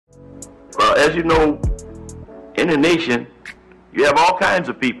Well, as you know, in a nation, you have all kinds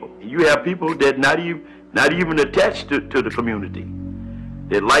of people. You have people that not even attached to the community.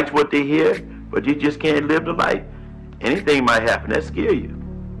 They like what they hear, but you just can't live the life. Anything might happen that scare you.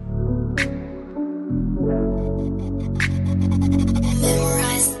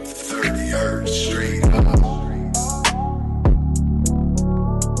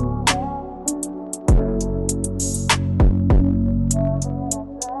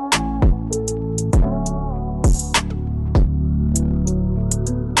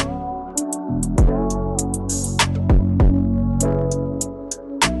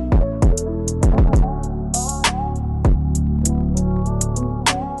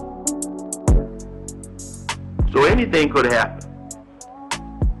 So anything could happen.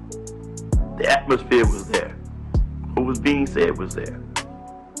 The atmosphere was there. What was being said was there.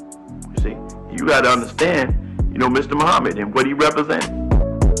 You see, you got to understand, you know, Mr. Muhammad and what he represented.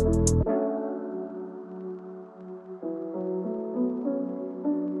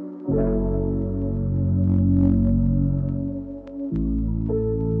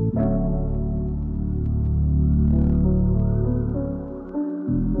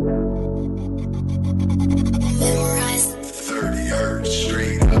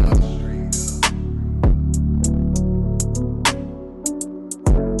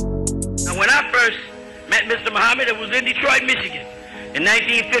 It was in Detroit, Michigan in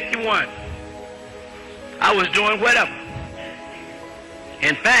 1951. I was doing whatever.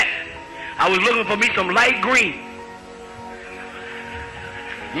 In fact, I was looking for me some light green.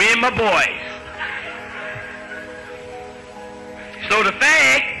 Me and my boys. So the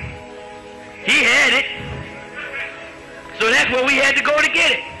fag, he had it. So that's where we had to go to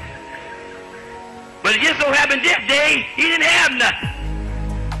get it. But it just so happened this day, he didn't have nothing.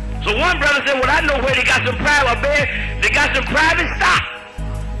 So one brother said, well, I know where they got some private stock.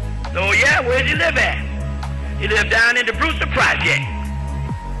 So yeah, where'd he live at? He lived down in the Brewster Project.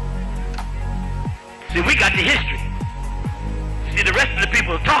 See, we got the history. See, the rest of the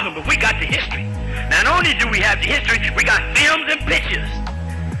people are talking, but we got the history. Not only do we have the history, we got films and pictures.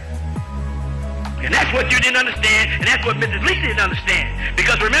 And that's what you didn't understand, and that's what Mrs. Lee didn't understand.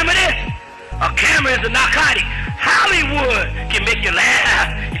 Because remember this, a camera is a narcotic. Hollywood can make you laugh,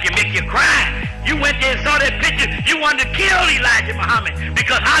 it can make you cry. You went there and saw that picture, you wanted to kill Elijah Muhammad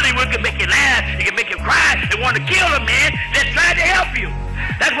because Hollywood can make you laugh, it can make you cry. They want to kill a man that's trying to help you.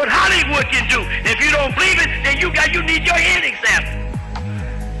 That's what Hollywood can do. If you don't believe it, then you need your head examined.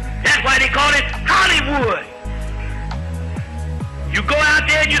 That's why they call it Hollywood. You go out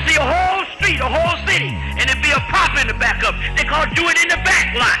there and you see a whole street, a whole city, and it'd be a prop in the back of it. They call it do it in the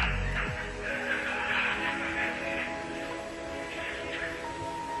back lot.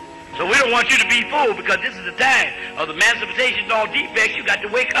 So we don't want you to be fooled because this is the time of the manifestation of all defects. You got to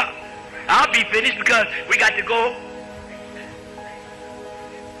wake up. I'll be finished because we got to go.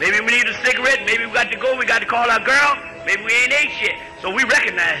 Maybe we need a cigarette. Maybe we got to go. We got to call our girl. Maybe we ain't ate shit. So we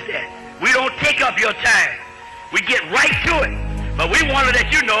recognize that. We don't take up your time. We get right to it. But we want to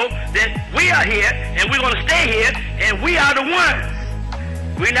let you know that we are here and we're going to stay here and we are the ones.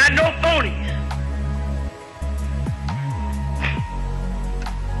 We're not no phonies.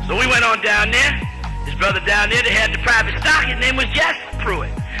 So we went on down there. This brother down there that had the private stock, his name was Jasper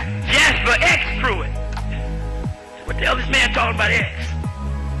Pruitt. Jasper X Pruitt. What the hell is this man talking about X?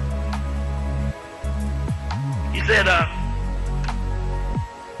 He said,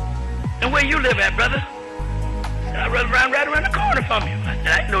 and where you live at, brother? I said, I run around right around the corner from you. I said,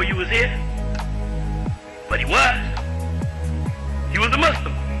 I didn't know you was here. But he was. He was a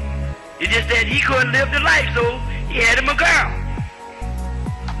Muslim. He just said he couldn't live the life, so he had him a girl.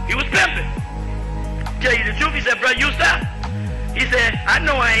 He was pimping. Tell you the truth, he said, brother, you stop. He said, I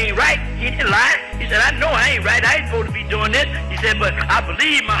know I ain't right. He didn't lie. He said, I know I ain't right. I ain't supposed to be doing this. He said, but I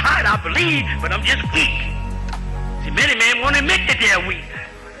believe, my heart, I believe, but I'm just weak. See, many men won't admit that they're weak.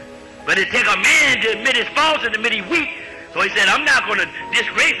 But it takes a man to admit his faults and admit he's weak. So he said, I'm not going to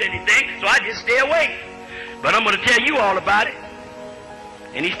disgrace anything, so I just stay away. But I'm going to tell you all about it.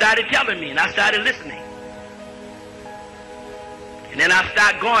 And he started telling me, and I started listening. And then I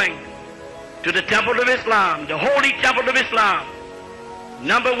started going to the Temple of Islam, the Holy Temple of Islam,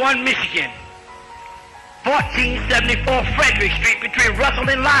 number 1 Michigan, 1474 Frederick Street between Russell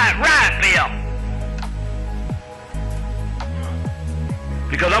and Rydell.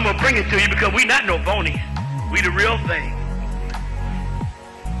 Because I'm going to bring it to you because we not no phonies. We the real thing.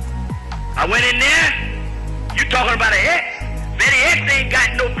 I went in there, you talking about an X. Betty X ain't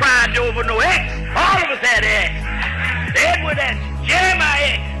got no pride over no X. All of us had an X. Edward X,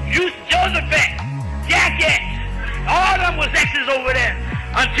 Jeremiah X, Joseph X, Jack X. All of them was X's over there.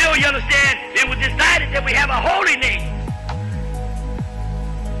 until you understand it was decided that we have a holy name.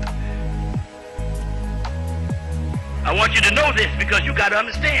 I want you to know this because you got to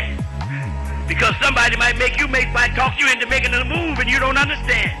understand. Because somebody might talk you into making a move and you don't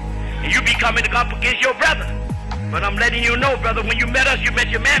understand. And you be coming up against your brother. But I'm letting you know, brother, when you met us, you met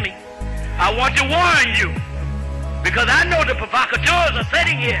your mammy. I want to warn you. Because I know the provocateurs are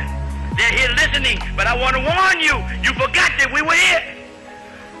sitting here. They're here listening. But I want to warn you. You forgot that we were here.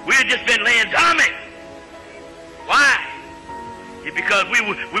 We had just been laying dormant. Why? It's because we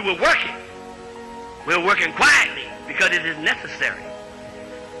were working. We were working quietly because it is necessary.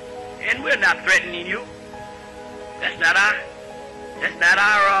 And we're not threatening you. That's not our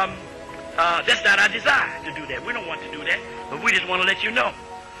desire to do that. We don't want to do that, but we just want to let you know.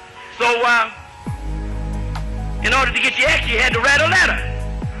 So, in order to get your X, you had to write a letter.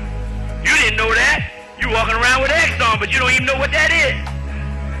 You didn't know that. You walking around with X on, but you don't even know what that is.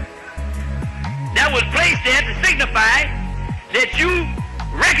 That was placed there to signify that you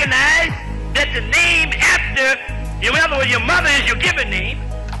recognize that the name after, in other words, your mother is your given name.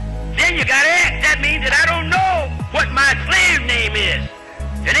 Then you got X. That means that I don't know what my slave name is.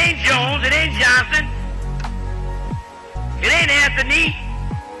 It ain't Jones. It ain't Johnson. It ain't Anthony.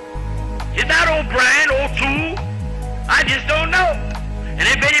 It's not O'Brien, O'Toole. I just don't know. And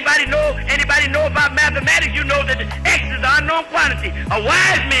if anybody know about mathematics, you know that the X is an unknown quantity. A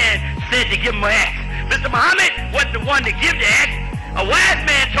wise man said to give him an X. Mr. Muhammad wasn't the one to give the X. A wise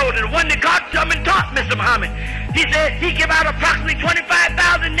man told him, the one that God come and taught Mr. Muhammad. He said he gave out approximately 25,000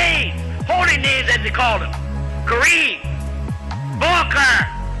 names, holy names as they called them. Kareem, Barkar,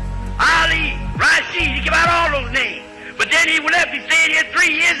 Ali, Rashid, he gave out all those names. But then he left. He stayed here 3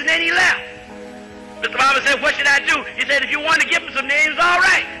 years and then he left. Mr. Muhammad said, what should I do? He said, if you want to give him some names, all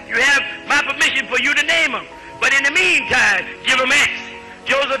right. You have my permission for you to name them. But in the meantime, give him X.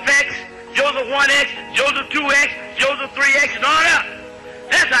 Joseph X, Joseph 1X, Joseph 2X, Joseph 3X, and all that.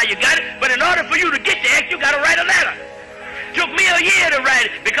 That's how you got it. But in order for you to get the X, you got to write a letter. Took me a year to write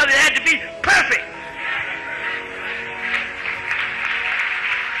it because it had to be perfect.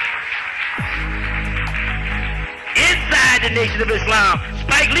 Inside the Nation of Islam,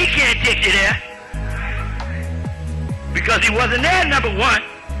 Spike Lee can't take you there because he wasn't there, number one.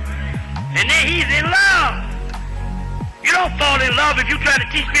 And then he's in love. You don't fall in love if you try to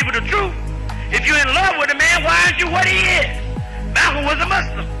teach people the truth. If you're in love with a man, why aren't you what he is? Malcolm was a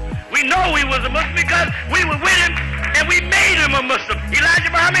Muslim. We know he was a Muslim because we were with him and we made him a Muslim.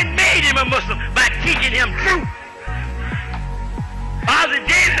 Elijah Muhammad made him a Muslim by teaching him truth. Ozzy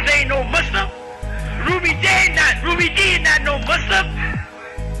Davis ain't no Muslim. Ruby D is not no Muslim.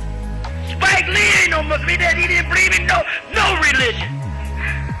 Spike Lee ain't no Muslim. He didn't believe in no religion.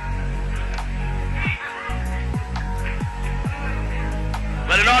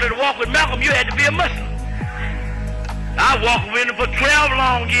 But in order to walk with Malcolm, you had to be a Muslim. I walked with him for 12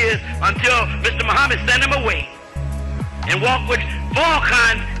 long years until Mr. Muhammad sent him away. And walked with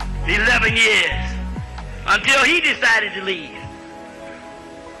Farrakhan 11 years until he decided to leave.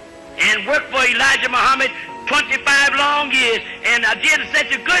 And worked for Elijah Muhammad 25 long years. And I did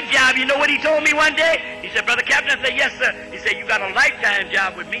such a good job. You know what he told me one day? He said, Brother Captain, I said, yes, sir. He said, you got a lifetime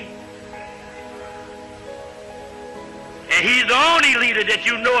job with me. And he's the only leader that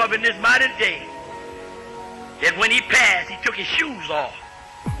you know of in this modern day that when he passed, he took his shoes off.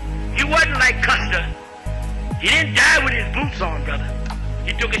 He wasn't like Custer. He didn't die with his boots on, brother.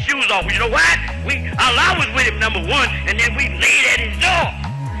 He took his shoes off. You know why? Allah was with him, number one, and then we laid at his door.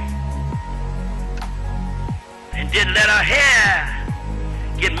 And didn't let our hair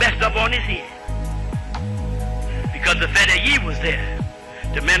get messed up on his head. Because the Fedayee was there.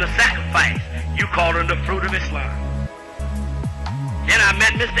 The men of sacrifice. You call him the fruit of Islam. Then I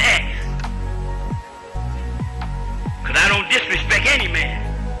met Mr. X. Because I don't disrespect any man.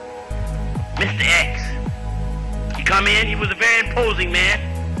 Mr. X. He come in, he was a very imposing man.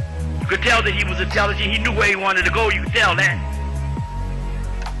 You could tell that he was intelligent. He knew where he wanted to go. You could tell that.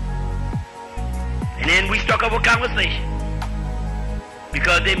 And then we struck up a conversation.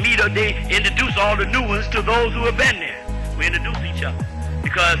 Because they introduce all the new ones to those who have been there. We introduce each other.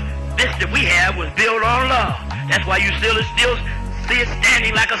 Because this that we have was built on love. That's why you still see it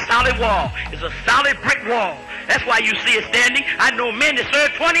standing like a solid wall. It's a solid brick wall. That's why you see it standing. I know men that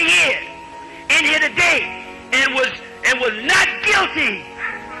served 20 years in here today and was not guilty.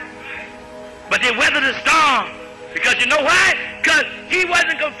 But they weathered the storm. Because you know why? Because he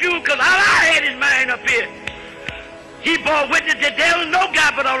wasn't confused because Allah had his mind up here. He bore witness that there was no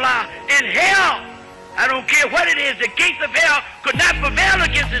God but Allah. In hell, I don't care what it is, the gates of hell could not prevail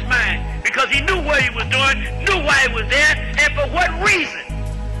against his mind because he knew what he was doing, knew why he was there, and for what reason.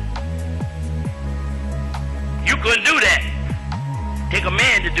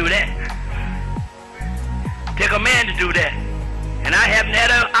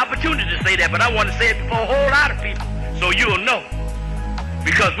 I want to say it before a whole lot of people, so you'll know.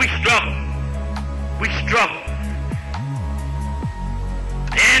 Because we struggle. We struggle.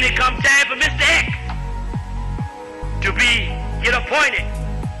 Then it comes time for Mr. X to get appointed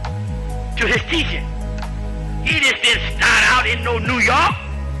to his teaching. He just didn't start out in no New York.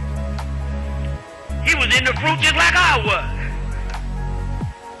 He was in the fruit just like I was.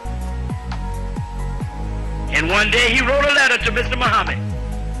 And one day he wrote a letter to Mr. Muhammad.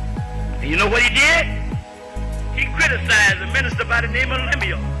 And you know what he did? He criticized a minister by the name of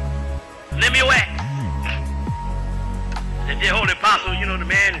Lemuel X. Said, dear Holy Apostle, you know, the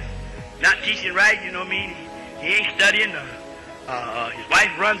man is not teaching right, you know what I mean? He ain't studying. His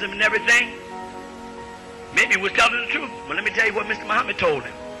wife runs him and everything. Maybe he was telling the truth. But let me tell you what Mr. Muhammad told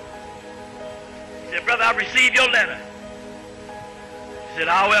him. He said, brother, I received your letter. He said,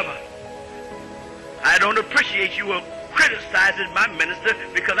 however, I don't appreciate you criticizing my minister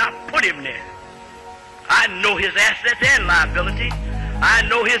because I put him there. I know his assets and liabilities. I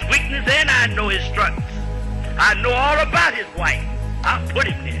know his weakness and I know his strengths. I know all about his wife. I put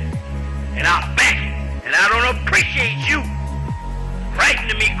him there. And I back him. And I don't appreciate you writing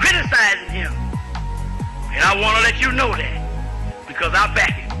to me criticizing him. And I want to let you know that because I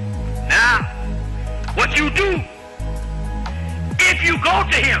back him. Now, what you do, if you go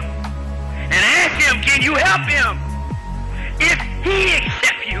to him and ask him, can you help him? If he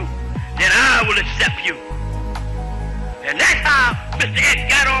accepts you, then I will accept you. And that's how Mr. X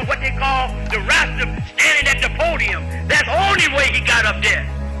got on what they call the roster standing at the podium. That's the only way he got up there.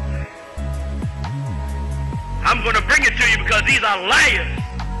 I'm going to bring it to you because these are liars.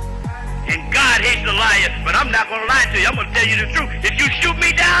 And God hates the liar, but I'm not going to lie to you. I'm going to tell you the truth. If you shoot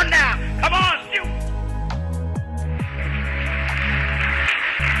me down now, come on, shoot.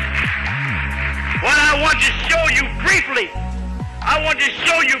 What I want to show you briefly,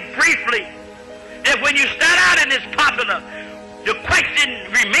 that when you start out in this popular, the question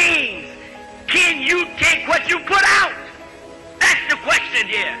remains, can you take what you put out? That's the question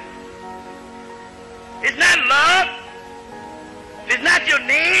here. It's not love. It's not your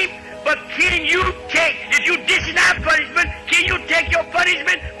name. But can you take, if you dishing out punishment, can you take your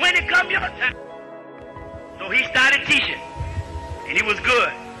punishment when it comes your time? So he started teaching. And he was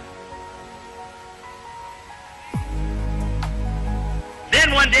good.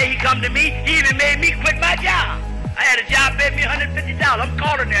 Then one day he come to me, he even made me quit my job. I had a job, paid me $150. I'm a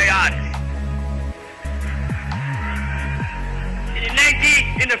culinary artist.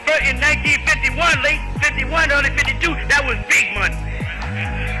 In 1951, late 51, early 52, that was big money.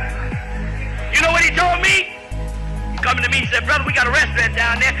 You know what he told me? He coming to me, he said, brother, we got a restaurant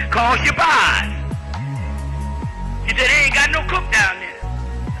down there called Shabazz. He said, they ain't got no cook down there.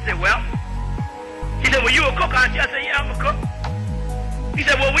 I said, well. He said, well, you a cook, aren't you? I said, yeah, I'm a cook. He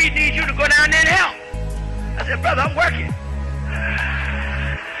said, well, we need you to go down there and help. I said, brother, I'm working.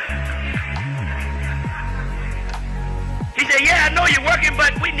 He said, yeah, I know you're working,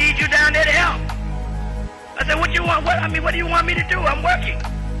 but we need you down there to help. I said, what do you want? What do you want me to do? I'm working.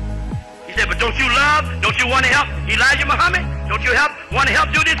 He said, but don't you love, don't you want to help Elijah Muhammad? Don't you want to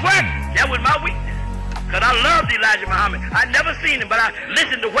help do this work? That was my weakness. Because I loved Elijah Muhammad. I'd never seen him, but I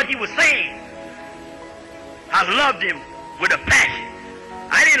listened to what he was saying. I loved him with a passion.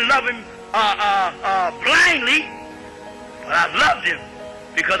 I didn't love him blindly, but I loved him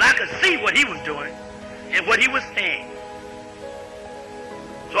because I could see what he was doing and what he was saying.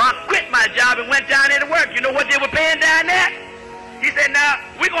 So I quit my job and went down there to work. You know what they were paying down there? He said, now,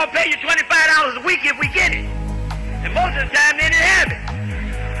 we're going to pay you $25 a week if we get it. And most of the time, they didn't have it.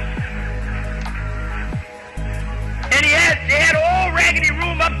 And they had an old raggedy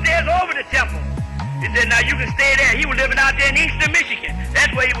room upstairs over the temple. He said, now, you can stay there. He was living out there in Eastern Michigan.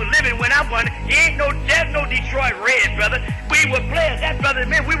 That's where he was living when I won. There's no Detroit Red, brother. We were players. That brother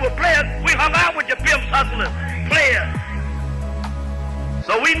meant we were players. We hung out with the pimps, hustlers, players.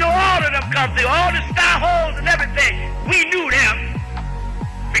 So we know all of them come through, all the star holes and everything. We knew them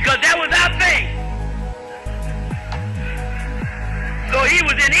because that was our thing. So he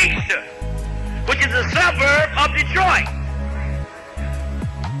was in Easter, which is a suburb of Detroit.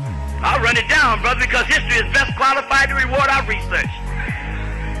 I'll run it down, brother, because history is best qualified to reward our research.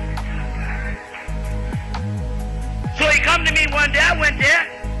 So he come to me one day. I went there,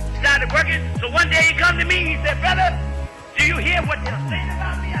 started working. So one day he come to me. He said, brother, do you hear what they're saying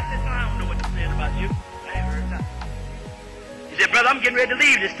about me? I said, no, I don't know what they're saying about you. I ain't heard nothing. He said, brother, I'm getting ready to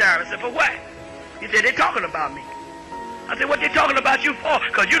leave this time. I said, for what? He said, they're talking about me. I said, what they talking about you for?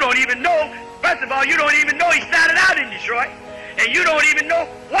 Because you don't even know. First of all, you don't even know he started out in Detroit. And you don't even know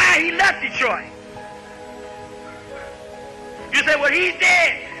why he left Detroit. You say, well, he's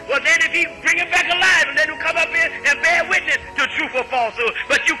dead. Well, then if he bring him back alive, and then he'll come up here and bear witness to truth or falsehood.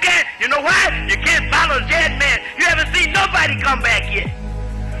 But you can't. You know why? You can't follow a dead man. You haven't seen nobody come back yet.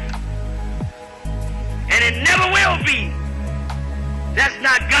 And it never will be. That's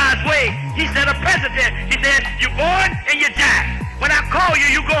not God's way. He set a precedent. He said, you're born and you die. When I call you,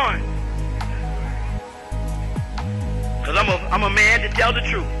 you're going. Because I'm a man to tell the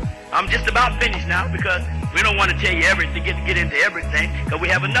truth. I'm just about finished now because we don't want to tell you everything, get into everything, because we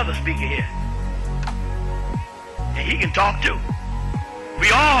have another speaker here. And he can talk too.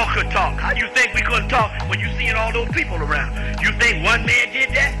 We all could talk. How do you think we couldn't talk when you seeing all those people around? You think one man did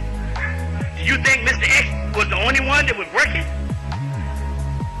that? Do you think Mr. X was the only one that was working?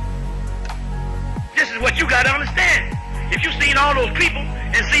 This is what you got to understand. If you seen all those people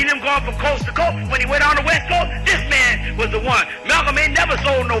and seen them going from coast to coast when he went on the West Coast, this man was the one. Malcolm ain't never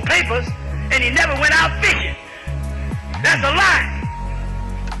sold no papers, and he never went out fishing. That's a lie.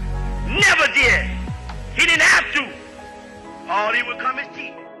 Never did. He didn't have to. All he would come is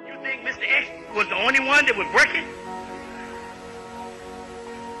cheap. You think Mr. X was the only one that was working?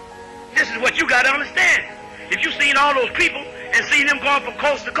 This is what you got to understand. If you seen all those people and seen them going from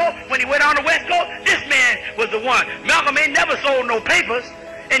coast to coast when he went on the West Coast, this man was the one. Malcolm ain't never sold no papers,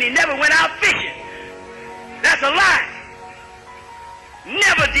 and he never went out fishing. That's a lie.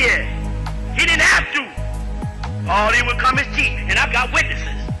 Never did. He didn't have to. All he would come is cheap, and I've got witnesses.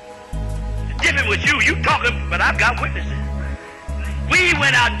 The difference with you talking, but I've got witnesses. We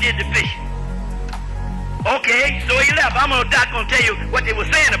went out and did the fishing. Okay, so he left. I'm not going to tell you what they were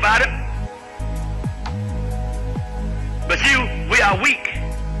saying about it. But we are weak.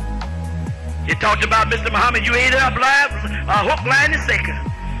 They talked about Mr. Muhammad, you ate it up live, hook, line, and sinker.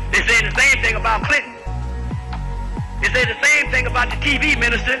 They say the same thing about Clinton. They say the same thing about the TV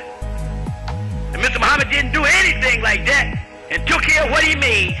minister. And Mr. Muhammad didn't do anything like that and took care of what he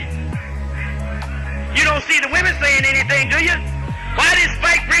made. You don't see the women saying anything, do you? Why did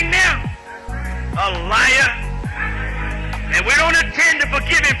Spike bring them? A liar. And we don't intend to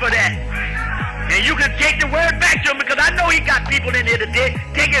forgive him for that. And you can take the word back to him because I know he got people in here today.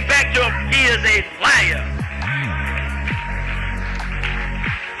 Take it back to him. He is a liar.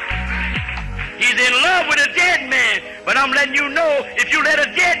 He's in love with a dead man. But I'm letting you know, if you let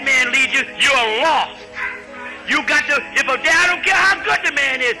a dead man lead you, you're lost. You got to, I don't care how good the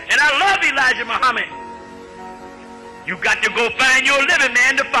man is, and I love Elijah Muhammad, you got to go find your living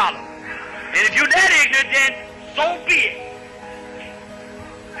man to follow. And if you're that ignorant, then so be it.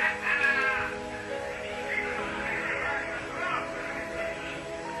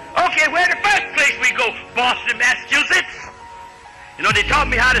 Okay, where the first place we go? Boston, Massachusetts. You know, they taught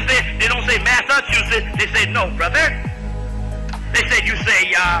me how to say it. They don't say Massachusetts. They say, no, brother. They said, you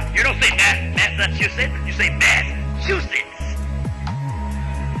don't say Massachusetts. You say Massachusetts.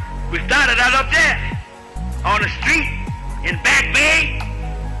 We started out up there on the street in Back Bay.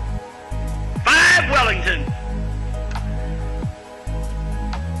 5 Wellington.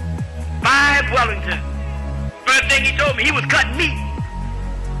 5 Wellington. First thing he told me, he was cutting meat.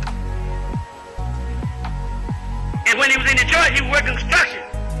 And when he was in Detroit, he was working construction.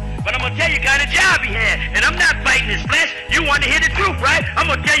 But I'm going to tell you the kind of job he had. And I'm not fighting his flesh. You want to hear the truth, right? I'm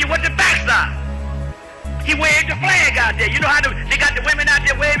going to tell you what the facts are. He waved the flag out there. You know how they got the women out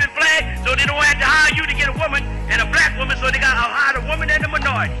there waving flags? So they don't have to hire you to get a woman and a black woman, so they got to hire a woman and a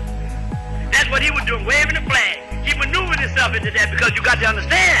minority. That's what he was doing, waving the flag. He maneuvered himself into that because you got to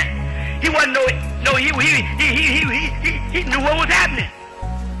understand. He wasn't he knew what was happening.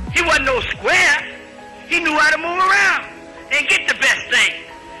 He wasn't no square. He knew how to move around and get the best thing.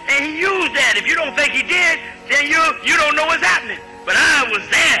 And he used that. If you don't think he did, then you don't know what's happening. But I was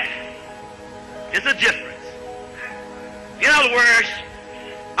there. It's a difference. In other words,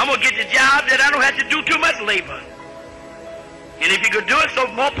 I'm going to get the job that I don't have to do too much labor. And if he could do it, so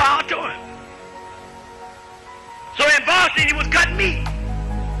more power to him. So in Boston, he was cutting meat.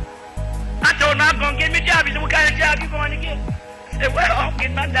 I told him I'm going to get me a job. He said, what kind of job you going to get? I said, well, I'm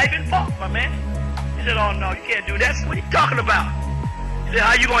getting my knife and fork, my man. He said, oh, no, you can't do that. What are you talking about? He said,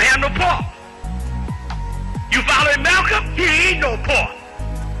 how you going to handle pork? You following Malcolm? He ain't no pork.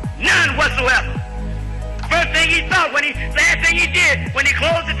 None whatsoever. First thing he thought, last thing he did, when he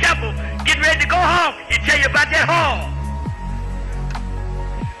closed the temple, getting ready to go home, he'd tell you about that hall.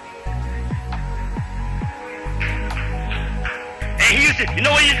 And he used to, you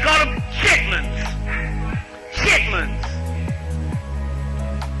know what he used to call them? Chicklins. Chicklins.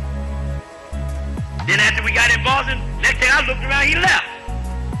 Then after we got in Boston, next thing I looked around, he left.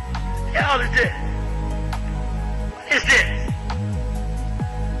 What the hell is this? What is this?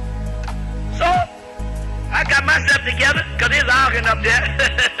 So, I got myself together, because there's arguing up there.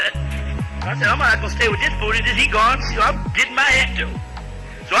 I said, I'm not going to stay with this fool. Is he gone? So I'm getting my head too.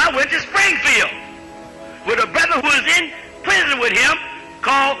 So I went to Springfield with a brother who was in prison with him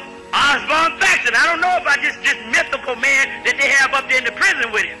called Osborne Faxon. I don't know about this mythical man that they have up there in the prison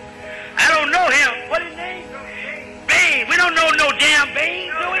with him. I don't know him. What is his name? Bain. We don't know no damn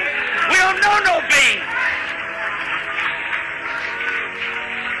Bain, do we? We don't know no Bain.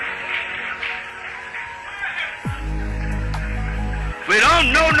 We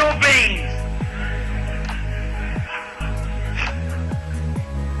don't know no Bains.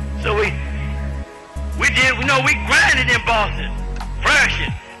 So we grinded in Boston,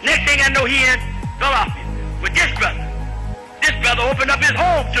 flourishing. Next thing I know, he in Philadelphia with this brother. This brother opened up his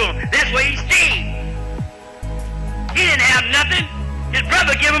home to him. That's where he stayed. He didn't have nothing. His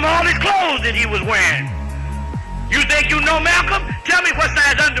brother gave him all his clothes that he was wearing. You think you know Malcolm? Tell me what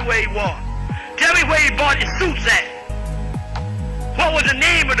size underwear he wore. Tell me where he bought his suits at. What was the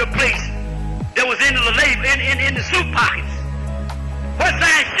name of the place that was in the suit pockets? What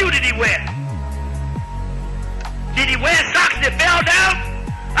size shoe did he wear? Did he wear socks that fell down?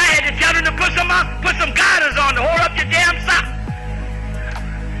 I had to tell him to put some garters on to hold up your damn socks.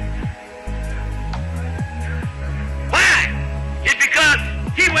 Why? It's because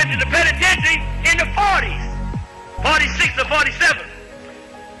he went to the penitentiary in the 40s. 46 or 47.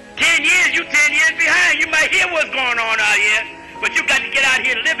 10 years, you 10 years behind. You might hear what's going on out here, but you got to get out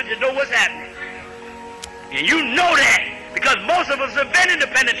here and live it to know what's happening. And you know that because most of us have been in the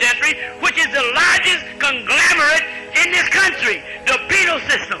penitentiary, which is the largest conglomerate in this country, the penal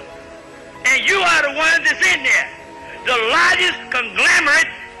system. And you are the ones that's in there. The largest conglomerate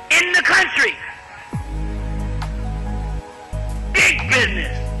in the country. Big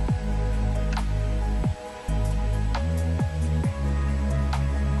business.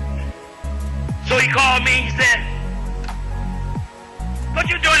 So he called me and he said, what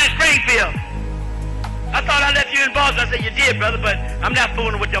you doing in Springfield? I thought I left you in Boston. I said, you did, brother, but I'm not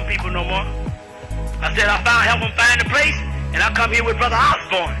fooling with them people no more. I said, help them find a place, and I come here with Brother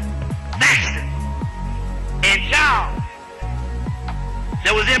Osborne, Baxter, and Charles,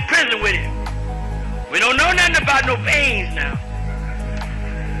 that was in prison with him. We don't know nothing about no veins now.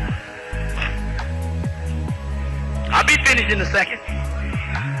 I'll be finished in a second.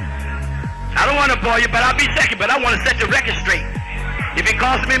 I don't want to bore you, but I'll be second, but I want to set the record straight. If it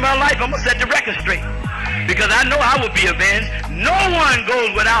costs me my life, I'm going to set the record straight. Because I know I will be avenged. No one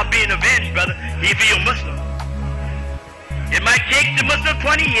goes without being avenged, brother, if you're a Muslim. It might take the Muslim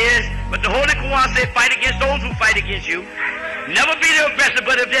 20 years, but the Holy Quran said fight against those who fight against you. Never be the aggressor,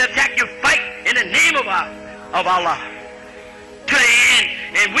 but if they attack you, fight in the name of Allah. To the end.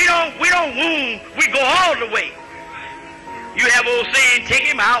 And we don't wound, we go all the way. You have old saying, take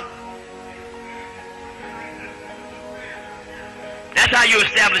him out. That's how you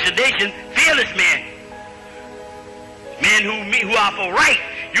establish a nation. Fearless men. Men who are for right.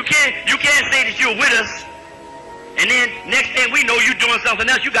 You can't say that you're with us, and then next thing we know you're doing something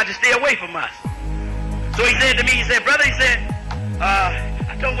else. You got to stay away from us. So he said to me, he said, brother, he said,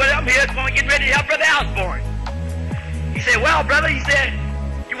 I told him, well, I'm here going to get ready to help Brother Osborne. He said, well, brother, he said,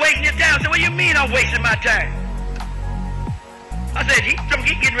 you're wasting your time. I said, what do you mean I'm wasting my time? I said, he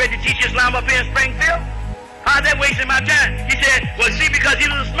getting ready to teach Islam up here in Springfield. How's that wasting my time? He said, well, see, because he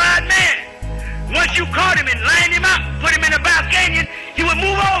was a smart man. Once you caught him and lined him up, put him in a Bath Canyon, he would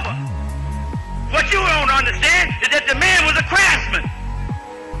move over. What you don't understand is that the man was a craftsman.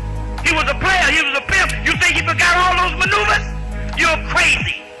 He was a player. He was a pimp. You think he forgot all those maneuvers? You're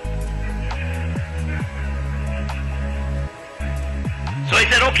crazy. So he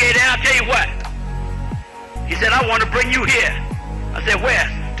said, okay, then I'll tell you what. He said, I want to bring you here. I said, where?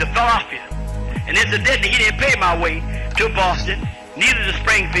 To Philadelphia. And incidentally, he didn't pay my way to Boston, neither to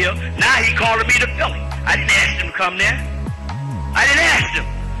Springfield. Now he calling me to Philly. I didn't ask him to come there. I didn't ask him.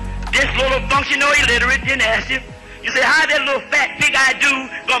 This little functional illiterate didn't ask him. You say, how that little fat big-eyed dude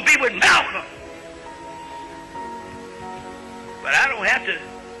gonna be with Malcolm? But I don't have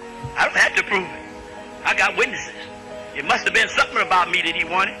to prove it. I got witnesses. It must have been something about me that he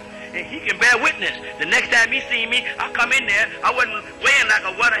wanted. And he can bear witness. The next time he seen me, I come in there, I wasn't wearing like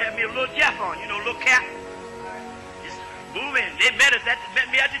a what, I had me a little Jeff on, you know, a little cap. Just moving. They met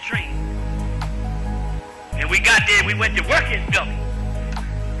me at the train. And we got there, we went to work in Philly.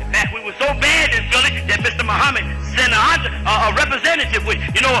 In fact, we were so bad in Philly that Mr. Muhammad sent a representative with,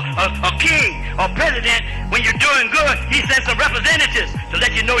 you know, a king or president, when you're doing good, he sent some representatives to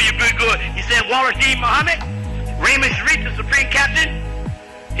let you know you're doing good. He sent Wallace Muhammad, Raymond Sharif, the Supreme Captain.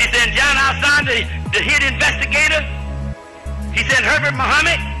 He sent John Hassan, the hit investigator. He sent Herbert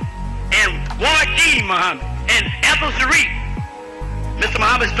Muhammad and Ward D. Muhammad and Ethel Sharif, Mr.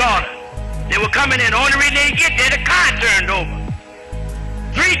 Muhammad's daughter. They were coming in. Only reason they get there, the car turned over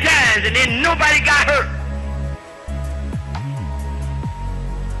 3 times, and then nobody got hurt.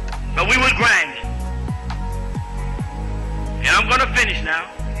 But we was grinding. And I'm going to finish now,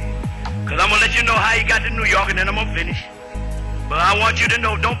 because I'm going to let you know how he got to New York, and then I'm going to finish. But I want you to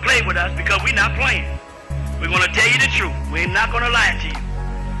know, don't play with us, because we're not playing. We're going to tell you the truth. We're not going to lie to you.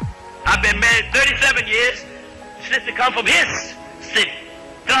 I've been married 37 years. Sister come from his city,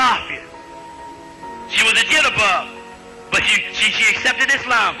 Philadelphia. She was a jitterbug, but she accepted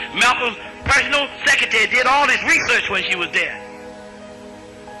Islam. Malcolm's personal secretary did all his research when she was there.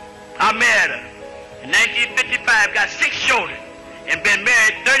 I married her in 1955, got 6 children, and been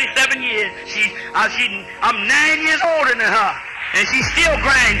married 37 years. I'm 9 years older than her, and she's still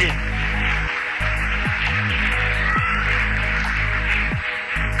grinding.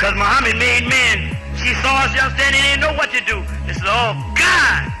 Because Muhammad made men. She saw us young standing, didn't know what to do. They said, oh,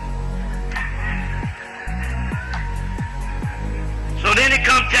 God. So then it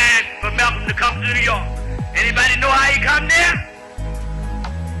come time for Malcolm to come to New York. Anybody know how he come there?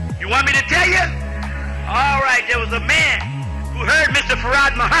 You want me to tell you? All right, there was a man who heard Mr.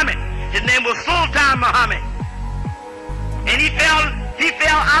 Farad Muhammad. His name was Sultan Muhammad. And he fell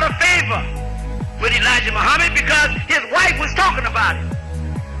out of favor with Elijah Muhammad because his wife was talking about him.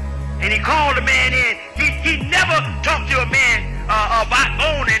 And he called the man in. He never talked to a man about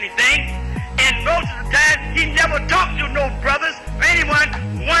own anything. And most of the time, he never talked to no brothers or anyone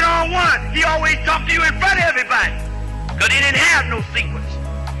one-on-one. He always talked to you in front of everybody, because he didn't have no secrets.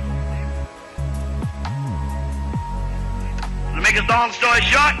 To make a long story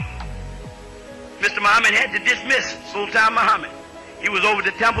short, Mr. Muhammad had to dismiss Sultan Muhammad. He was over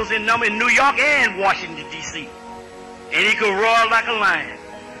the temples in New York and Washington, D.C. And he could roar like a lion.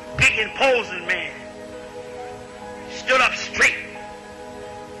 Big imposing man. Stood up straight.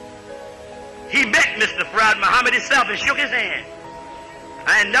 He met Mr. Farad Muhammad himself and shook his hand.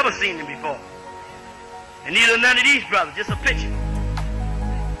 I had never seen him before. And neither none of these brothers, just a picture.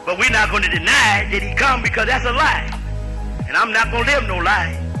 But we're not going to deny that he come, because that's a lie. And I'm not going to live no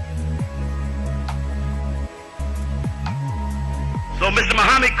lie. So Mr.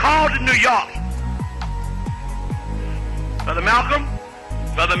 Muhammad called to New York. Brother Malcolm,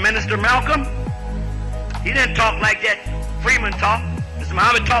 Brother Minister Malcolm, he didn't talk like that Freeman talked. Mr.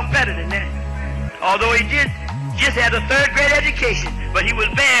 Muhammad talked better than that. Although he just had a 3rd grade education, but he was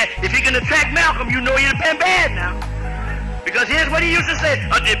bad. If he can attract Malcolm, you know he'd have been bad now. Because here's what he used to say,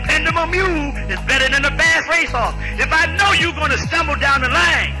 a dependable mule is better than a fast racehorse. If I know you're going to stumble down the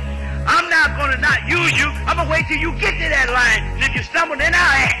line, I'm not going to not use you. I'm going to wait till you get to that line. And if you stumble, then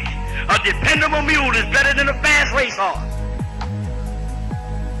I'll act. A dependable mule is better than a fast racehorse.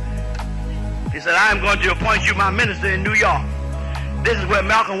 He said, I am going to appoint you my minister in New York. This is where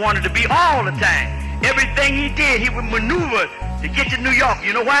Malcolm wanted to be all the time. Everything he did, he would maneuver to get to New York.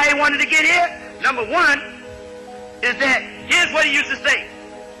 You know why he wanted to get here? Number one is that, here's what he used to say.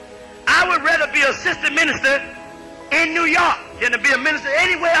 I would rather be assistant minister in New York than to be a minister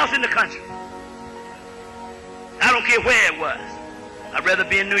anywhere else in the country. I don't care where it was. I'd rather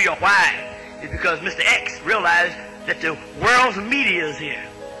be in New York. Why? It's because Mr. X realized that the world's media is here.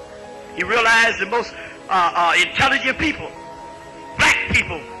 He realized the most intelligent people, black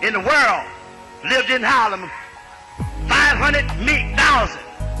people in the world, lived in Harlem, 500,000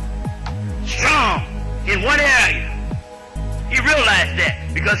 strong in one area. He realized that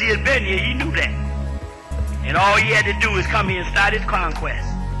because he had been here, he knew that. And all he had to do is come here and start his conquest.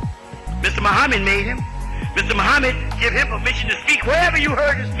 Mr. Muhammad made him. Mr. Muhammad gave him permission to speak. Wherever you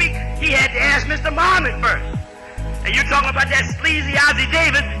heard him speak, he had to ask Mr. Muhammad first. And you're talking about that sleazy Ozzie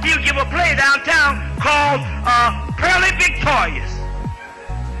Davis, he'll give a play downtown called Pearly Victorious.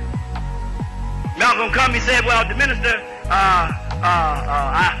 Malcolm come, he said, well, the minister,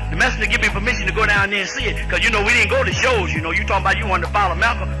 the messenger give me permission to go down there and see it. Because, you know, we didn't go to shows, you know. You talking about you wanted to follow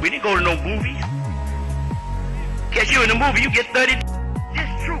Malcolm. We didn't go to no movies. Catch you in the movie, you get 30.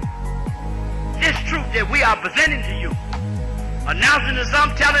 This truth that we are presenting to you, announcing to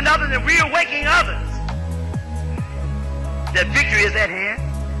some, telling others, and reawakening others, that victory is at hand.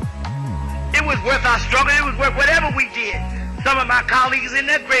 It was worth our struggle. It was worth whatever we did. Some of my colleagues in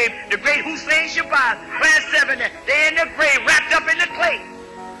their grave, the great Hussein Shabazz, class 7, they're in their grave, wrapped up in the clay.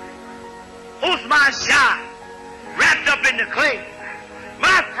 Usman Shah, wrapped up in the clay.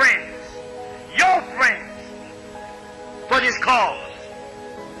 My friends, your friends, for this cause.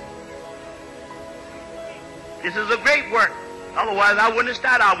 This is a great work. Otherwise, I wouldn't have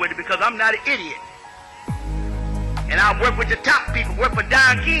started out with it, because I'm not an idiot. And I worked with the top people, worked for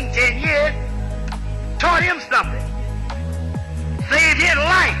Don King 10 years, taught him something, saved his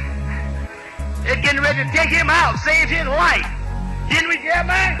life. They're getting ready to take him out, save his life. Didn't we,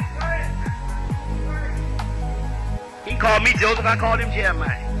 Jeremiah? He called me Joseph, I called him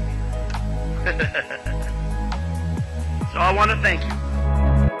Jeremiah. So I want to thank you.